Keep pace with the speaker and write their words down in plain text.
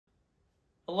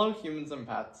Hello, humans and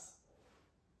pets.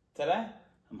 Today,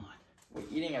 we're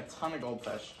eating a ton of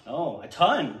goldfish. Oh, a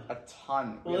ton? A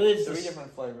ton. Well, we have it is 3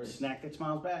 different flavors. Snack that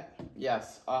smiles back.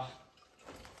 Yes.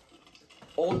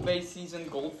 Old Bay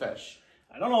seasoned goldfish.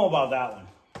 I don't know about that one.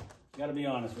 Gotta be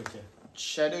honest with you.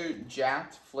 Cheddar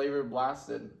jacked flavor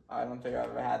blasted. I don't think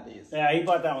I've ever had these. Yeah, he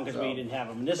bought that one because we didn't have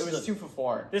them. This was 2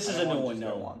 for $4. This is a new one,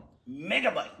 no.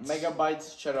 Megabites.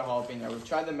 Megabites cheddar jalapeno. We've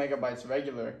tried the Megabites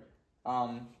regular.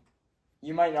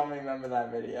 You might not remember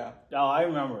that video. Oh, I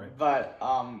remember it. But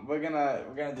we're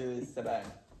gonna do these today.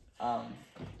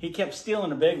 He kept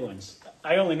stealing the big ones.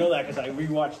 I only know that because I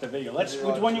rewatched the video. Which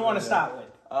one you want to start with?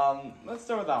 Let's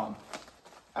start with that one.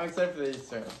 I'm excited for these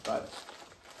two, but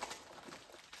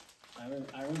I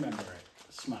remember it.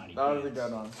 Smarty. That was a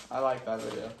good one. I like that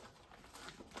video.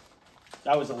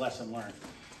 That was a lesson learned.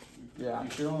 Yeah. You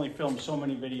should only film so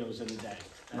many videos in a day.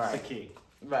 That's the key.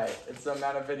 Right. It's the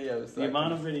amount of videos. The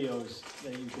amount of videos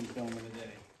that you can film in a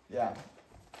day. Yeah.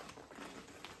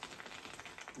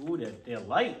 Ooh, they're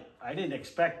light. I didn't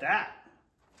expect that.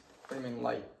 What do you mean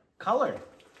light? Colored.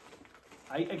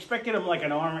 I expected them like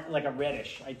an orange, like a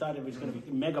reddish. I thought it was going to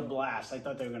be Mega Blast. I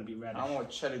thought they were going to be reddish. I don't know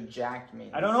what cheddar jacked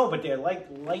means. I don't know, but they're like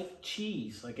light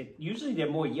cheese. Like usually they're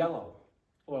more yellow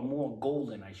or more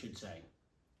golden, I should say.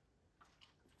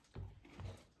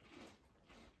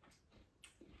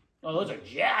 Oh, those are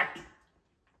jacked.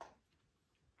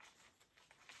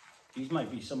 These might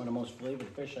be some of the most flavored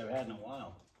fish I've had in a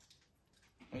while.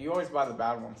 You always buy the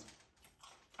bad ones.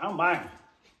 I don't buy them.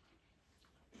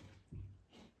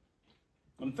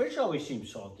 And fish always seem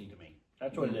salty to me.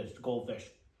 That's what it is, goldfish.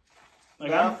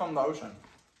 Like They're from the ocean.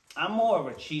 I'm more of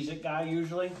a Cheez-It guy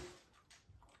usually.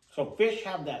 So fish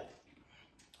have that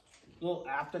little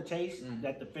aftertaste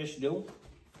that the fish do.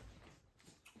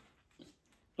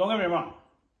 Don't get me wrong.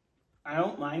 I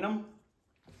don't mind them.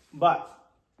 But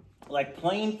like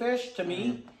plain fish to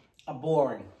me are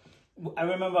boring. I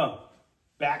remember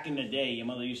back in the day, your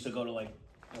mother used to go to like,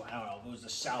 oh, I don't know, it was the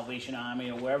Salvation Army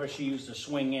or wherever she used to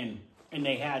swing in. And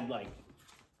they had like,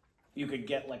 you could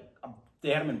get like,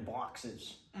 they had them in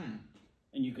boxes. And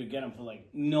you could get them for like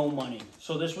no money.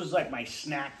 So this was like my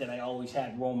snack that I always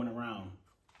had roaming around.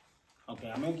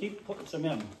 Okay, I'm gonna keep putting some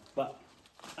in, but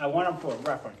I want them for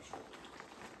a reference.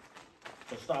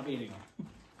 So stop eating them.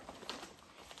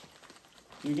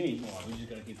 You can eat more, we just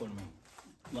gotta keep putting them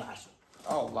in last.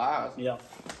 Oh, last? Yep.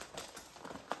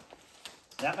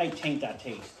 That might taint that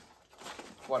taste.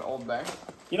 What, Old Bay?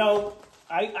 You know,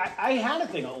 I had a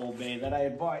thing of Old Bay that I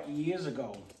had bought years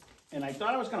ago. And I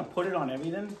thought I was going to put it on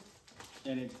everything.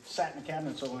 And it sat in the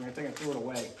cabinet so long, I think I threw it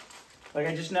away. Like,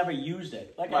 I just never used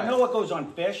it. Like, I know what goes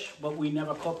on fish, but we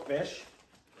never cook fish.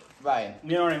 Right.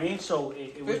 You know what I mean? So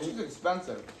fish is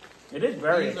expensive. It is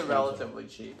very expensive. These are relatively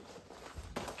cheap.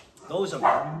 Those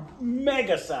are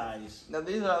mega size. Now,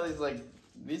 these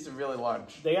are really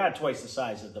large. They are twice the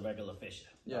size of the regular fish.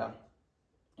 Yeah.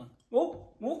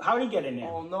 Whoa, how'd he get in there?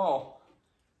 Oh, no.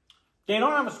 They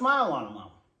don't have a smile on them,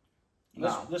 though.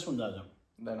 No. This one doesn't.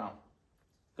 They don't.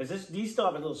 Because these still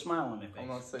have a little smile on their face.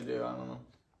 Unless they do, I don't know.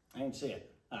 I didn't see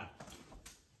it. All right.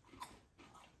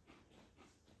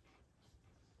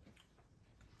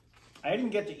 I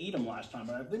didn't get to eat them last time,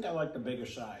 but I think I like the bigger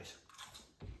size.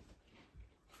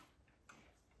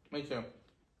 Me too.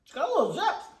 It's got a little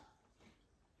zip.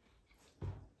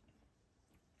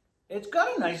 It's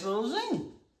got a nice little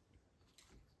zing.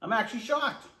 I'm actually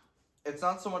shocked. It's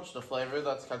not so much the flavor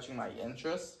that's catching my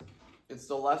interest. It's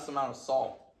the less amount of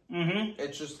salt.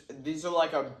 It's just, these are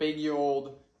like a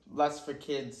big-year-old, less for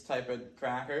kids type of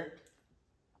cracker.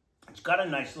 It's got a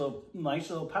nice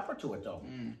little pepper to it, though.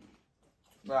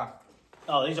 Yeah.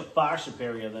 Oh, these are far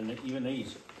superior than even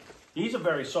these. These are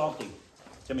very salty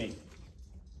to me.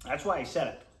 That's why I said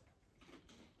it.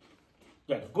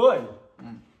 Yeah, it's good.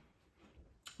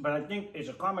 But I think it's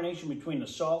a combination between the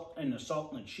salt and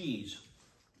the cheese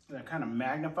that kind of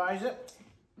magnifies it.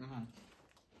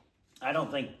 I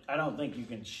don't think you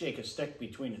can shake a stick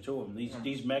between the two of them.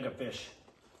 These mega fish.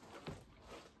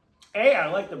 I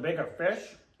like the bigger fish.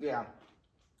 Yeah.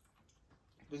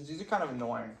 Because these are kind of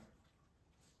annoying.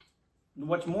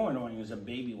 What's more annoying is the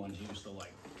baby ones you used to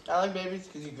like. I like babies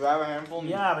because you grab a handful. And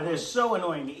yeah, but they're so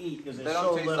annoying to eat because they're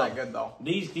so little. They don't taste that good though.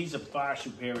 These are far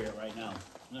superior right now.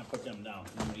 I'm gonna put them down.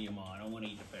 I'm gonna eat them all. I don't want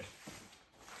to eat the fish.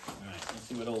 All right, let's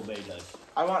see what Old Bay does.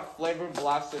 I want flavor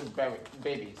blasted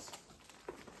babies.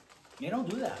 They don't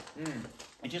do that.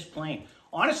 It's just plain.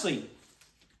 Honestly,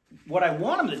 what I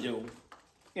want them to do,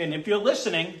 and if you're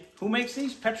listening, who makes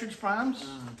these? Petridge Farms?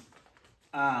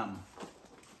 I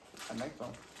make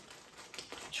them.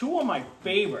 2 of my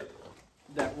favorite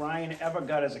that Ryan ever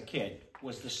got as a kid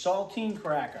was the saltine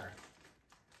cracker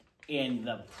and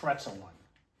the pretzel one.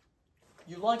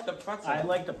 You like the pretzel? I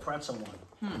like the pretzel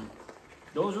one.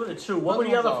 Those were the two. What were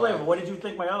the other flavor? What did you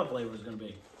think my other flavor was going to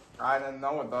be? I didn't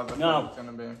know what the other flavor was going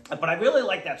to be. But I really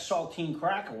like that saltine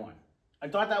cracker one. I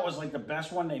thought that was like the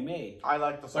best one they made. I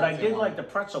like the saltine But I did one. like the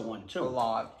pretzel one too. A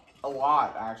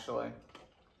lot actually.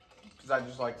 Because I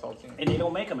just like saltine. And they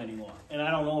don't make them anymore. And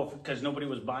I don't know if because nobody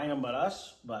was buying them but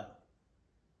us, but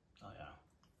oh yeah.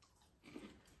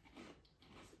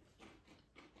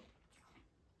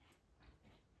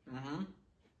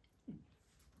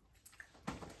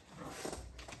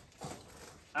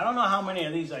 I don't know how many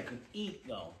of these I could eat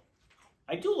though.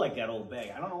 I do like that Old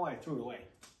Bay. I don't know why I threw it away.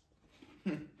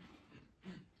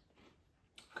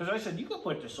 Because I said, you could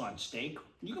put this on steak.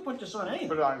 You could put this on anything.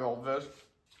 Put it on goldfish.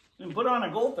 You can put it on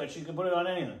a goldfish. You can put it on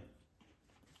anything.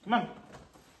 Come on.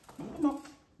 Come on.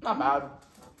 Not bad.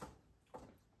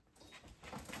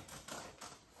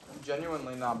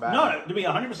 Genuinely not bad. No, to be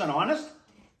 100% honest,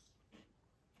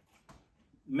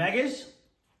 Megas,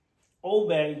 Old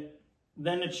Bay,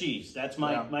 then the cheese. That's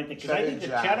my thing. Because I think the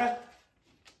cheddar,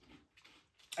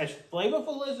 as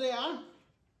flavorful as they are,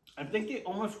 I think they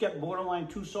almost get borderline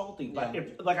too salty. But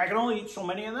if like I can only eat so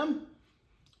many of them,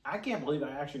 I can't believe I'm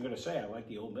actually going to say I like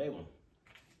the Old Bay one.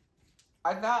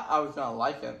 I thought I was going to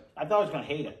like it. I thought I was going to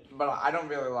hate it. But I don't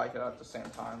really like it at the same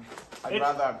time. I'd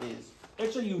rather have these.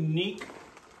 It's a unique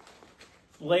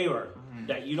flavor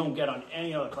that you don't get on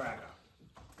any other cracker.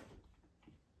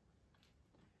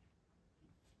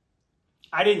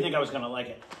 I didn't think I was going to like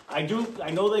it. I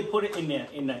know they put it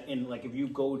in like if you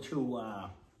go to,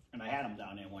 and I had them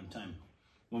down there one time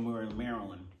when we were in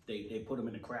Maryland, they put them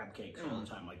in the crab cakes all the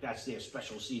time. Like that's their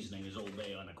special seasoning is Old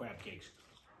Bay on the crab cakes.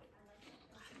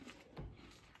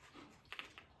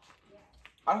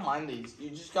 I don't mind these. You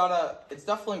just gotta, it's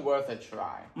definitely worth a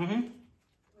try.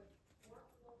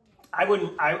 I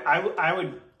would,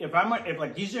 if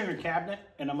like these are in your cabinet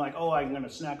and I'm like, oh, I'm going to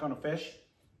snack on a fish,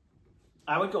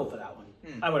 I would go for that one.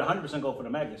 I would 100% go for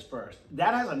the Megas first.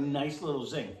 That has a nice little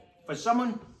zing. For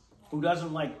someone who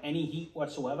doesn't like any heat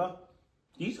whatsoever,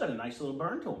 he's got a nice little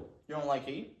burn to him. You don't like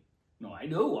heat? No, I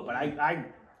do, but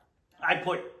I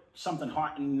put something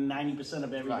hot in 90%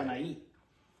 of everything I eat.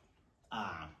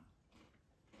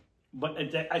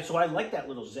 So I like that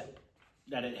little zip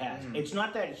that it has. It's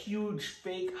not that huge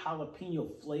fake jalapeno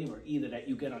flavor either that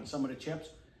you get on some of the chips.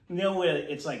 You know where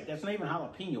it's like, that's not even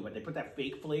jalapeno, but they put that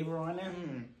fake flavor on there.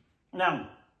 Now,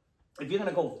 if you're going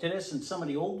to go to this and some of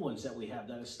the old ones that we have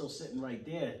that are still sitting right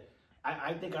there,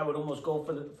 I think I would almost go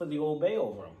for the Old Bay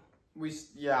over them.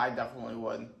 Yeah, I definitely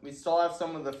would. We still have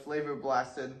some of the flavor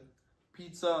blasted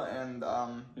pizza and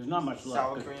there's not much left.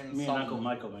 sour cream. Me and Uncle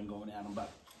Michael been going at them,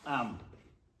 but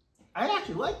I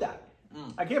actually like that.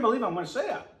 I can't believe I'm going to say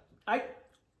that.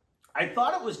 I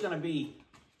thought it was going to be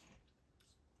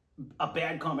a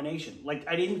bad combination. Like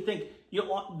I didn't think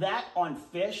that on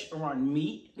fish or on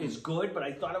meat is good, but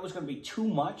I thought it was going to be too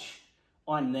much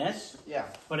on this. Yeah.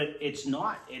 But it's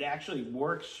not. It actually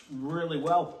works really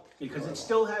well because it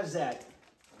still has that.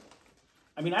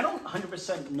 I mean, I don't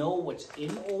 100% know what's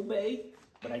in Old Bay,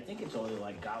 but I think it's only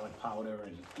like garlic powder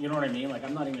and you know what I mean? Like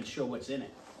I'm not even sure what's in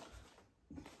it.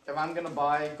 If I'm going to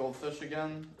buy goldfish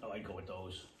again, I'd go with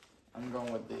those. I'm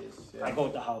going with these. Yeah. I go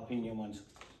with the jalapeno ones.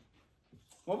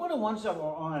 What were the ones that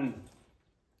were on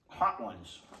Hot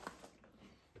Ones?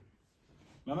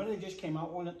 Remember they just came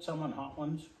out with some on Hot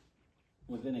Ones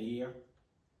within a year?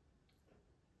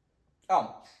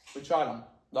 Oh, we tried them.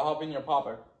 The jalapeno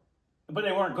popper. But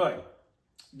they weren't good.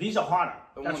 These are hotter.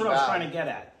 That's what I was trying to get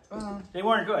at. They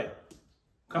weren't good.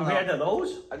 Compared to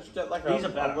those? I just get like a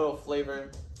little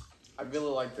flavor. I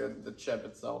really like the chip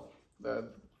itself. The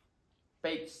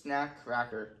fake snack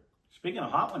cracker. Speaking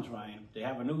of Hot Ones, Ryan, they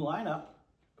have a new lineup.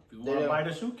 If you want to buy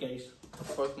the suitcase,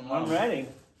 I'm ready.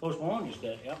 Post Malone just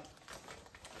did, yep.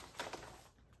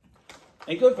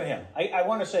 And good for him. I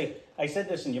want to say, I said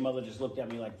this and your mother just looked at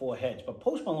me like 4 heads, but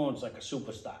Post Malone's like a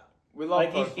superstar. We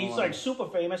love Post Malone. He's like super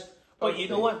famous. But you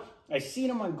know what? I seen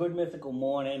him on Good Mythical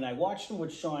Morning. I watched him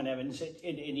with Sean Evans,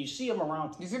 and you see him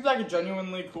around. He seems like a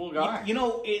genuinely cool guy. You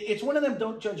know, it's one of them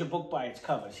don't judge a book by its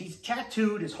covers. He's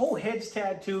tattooed. His whole head's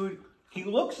tattooed. He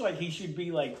looks like he should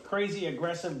be like crazy,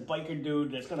 aggressive biker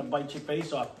dude that's going to bite your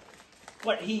face off.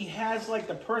 But he has like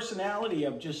the personality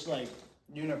of just like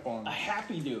unicorn. A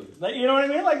happy dude. Like, you know what I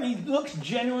mean? Like he looks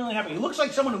genuinely happy. He looks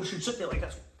like someone who should sit there like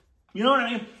this. You know what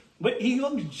I mean? But he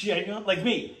looks genuine, like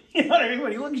me. You know what I mean?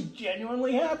 But he looks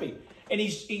genuinely happy. And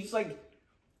he's like,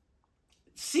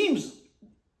 seems,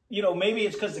 you know, maybe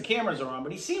it's because the cameras are on,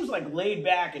 but he seems like laid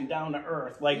back and down to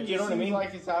earth. Like, you know what I mean? He seems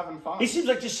like he's having fun. He seems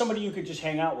like just somebody you could just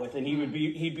hang out with and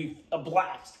he'd be a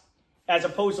blast. As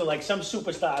opposed to like some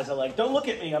superstars are like, don't look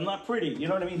at me, I'm not pretty. You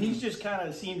know what I mean? He's just kind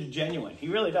of seems genuine. He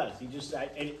really does. He just,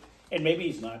 and maybe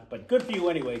he's not, but good for you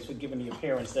anyways for giving the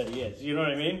appearance that he is. You know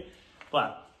what I mean?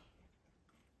 But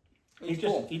he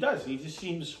does. He just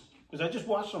seems, because I just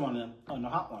watched him on the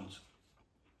Hot Ones.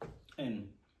 And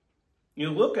you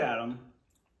look at him,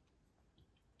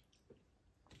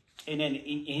 and then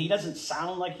he doesn't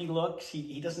sound like he looks.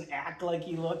 He doesn't act like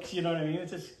he looks. You know what I mean?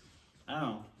 It's just, I don't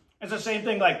know. It's the same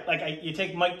thing you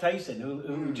take Mike Tyson,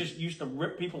 who just used to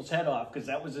rip people's head off because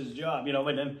that was his job, you know,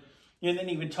 and then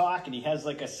he would talk and he has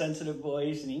like a sensitive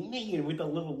voice and he with a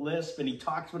little lisp and he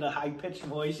talks with a high-pitched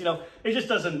voice, you know, it just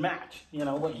doesn't match, you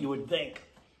know, what you would think,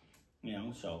 you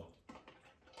know, so,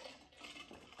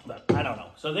 but I don't know.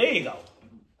 So there you go.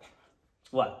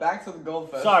 What? Back to the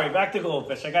goldfish. Sorry, back to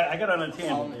goldfish. I got on a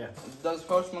tangent. Does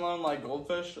Post Malone like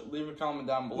goldfish? Leave a comment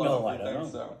down below. No, I don't know.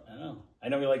 So. I don't know. I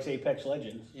know he likes Apex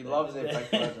Legends. He loves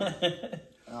Apex Legends.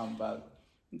 But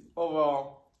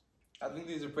overall, I think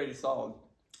these are pretty solid.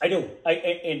 I do.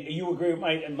 And you agree with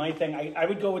my thing. I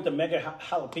would go with the mega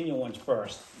jalapeno ones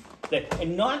first.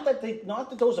 And not that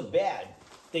those are bad.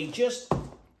 They just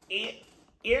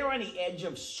err on the edge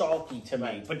of salty to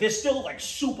me, but they're still like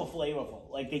super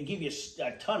flavorful. Like they give you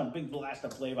a ton of big blast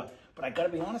of flavor. But I gotta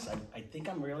be honest, I think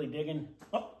I'm really digging.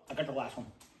 Oh, I got the last one.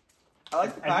 I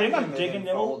like the packaging. I think I'm digging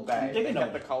the old bag. They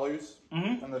got the colors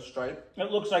and the stripe.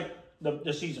 It looks like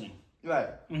the seasoning. Right.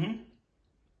 Kind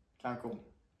of cool.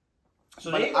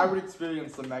 So but I would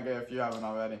experience the mega if you haven't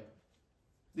already.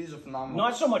 These are phenomenal.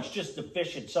 Not so much just the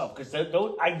fish itself, because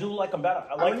I do like them better.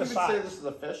 I like the size. I wouldn't even say this is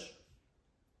a fish.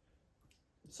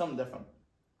 It's something different.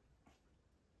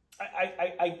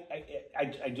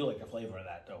 I do like the flavor of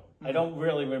that though. I don't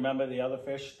really remember the other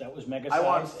fish that was mega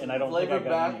size, and I don't think I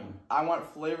got any. I want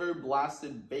flavor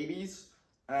blasted babies,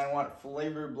 and I want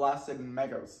flavor blasted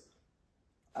megas.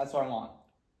 That's what I want.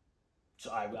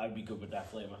 So I'd be good with that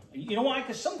flavor. You know why?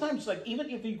 Because sometimes, like,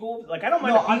 even if you go, like, I don't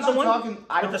mind the pizza one,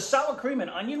 but the sour cream and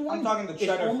onion one, I'm talking the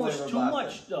cheddar it's almost too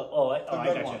much. I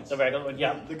got you. The regular one,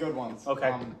 yeah. The good ones.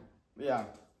 Okay. Yeah.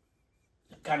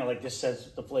 Kind of like this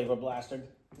says the flavor blasted.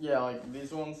 Yeah, like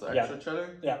these ones, extra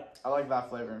cheddar. Yeah. I like that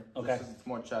flavor. Okay. It's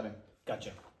more cheddar.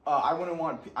 Gotcha. I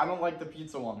don't like the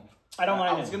pizza one. I don't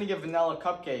mind I was going to get vanilla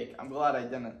cupcake. I'm glad I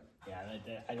didn't. Yeah,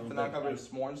 I don't vanilla cupcake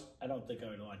with s'mores. I don't think I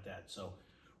would like that, so.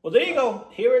 Well, there you go.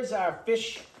 Here is our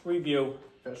fish review.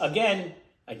 Again,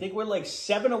 I think we're like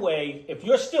 7 away. If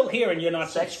you're still here and you're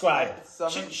not subscribed,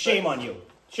 shame on you.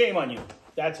 Shame on you.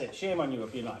 That's it. Shame on you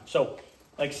if you're not. So,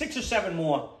 like 6 or 7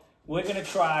 more. We're going to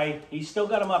try. He's still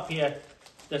got them up here.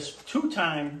 This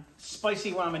 2-time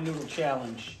spicy ramen noodle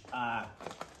challenge.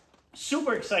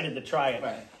 Super excited to try it.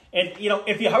 Right. And, you know,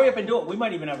 if you hurry up and do it, we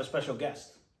might even have a special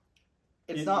guest.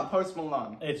 It's not Post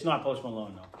Malone. It's not Post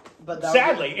Malone, no. But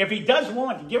sadly, if he does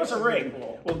want to give us a ring,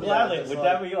 cool. We'll gladly. Would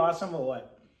that be awesome or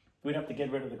what? We'd have to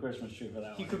get rid of the Christmas tree for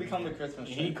that one. He could become the Christmas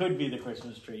tree. He could be the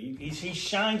Christmas tree. He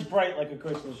shines bright like a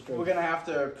Christmas tree. We're gonna have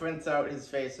to print out his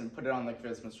face and put it on the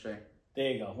Christmas tree.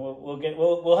 There you go.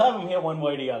 We'll have him here one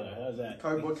way or the other. How's that?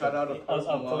 Cardboard cutout of Post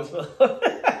Malone.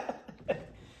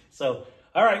 So,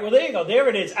 all right. Well, there you go. There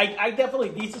it is. I definitely.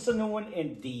 This is a new one,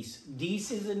 and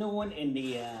Deese is a new one, and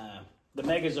the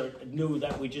megas are new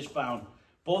that we just found.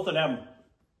 Both of them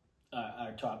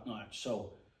are top notch.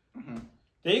 So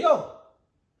there you go.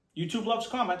 YouTube loves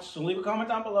comments, so leave a comment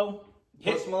down below.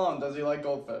 Post Malone, does he like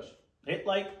goldfish? Hit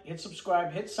like, hit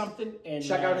subscribe, hit something, and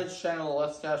check out his channel.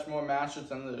 Let's Cash More Mash.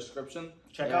 It's in the description.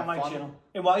 Check out my channel.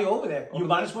 And while you're over there, you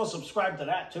might as well subscribe to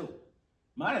that too.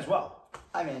 Might as well.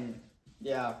 I mean,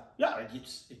 yeah. Yeah,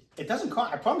 it doesn't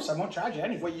cost. I promise I won't charge you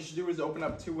anything. What you should do is open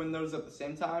up 2 windows at the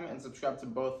same time and subscribe to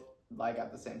both like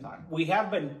at the same time. We have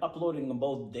been uploading them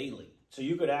both daily, so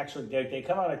you could actually they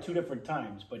come out at 2 different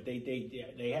times, but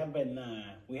they have been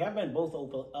we have been both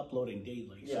uploading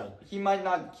daily. Yeah, so. He might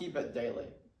not keep it daily.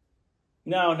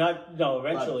 No.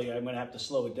 Eventually, I'm gonna have to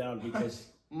slow it down because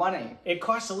money. It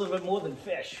costs a little bit more than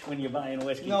fish when you're buying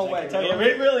whiskey. No way. It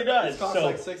really does. It costs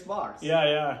like $6.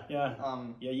 Yeah. Yeah,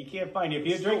 you can't find it. If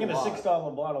you're drinking a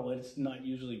 $6 bottle, it's not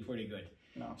usually pretty good.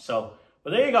 No. So,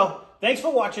 well, there you go. Thanks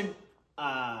for watching.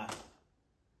 Hope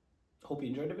you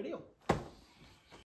enjoyed the video.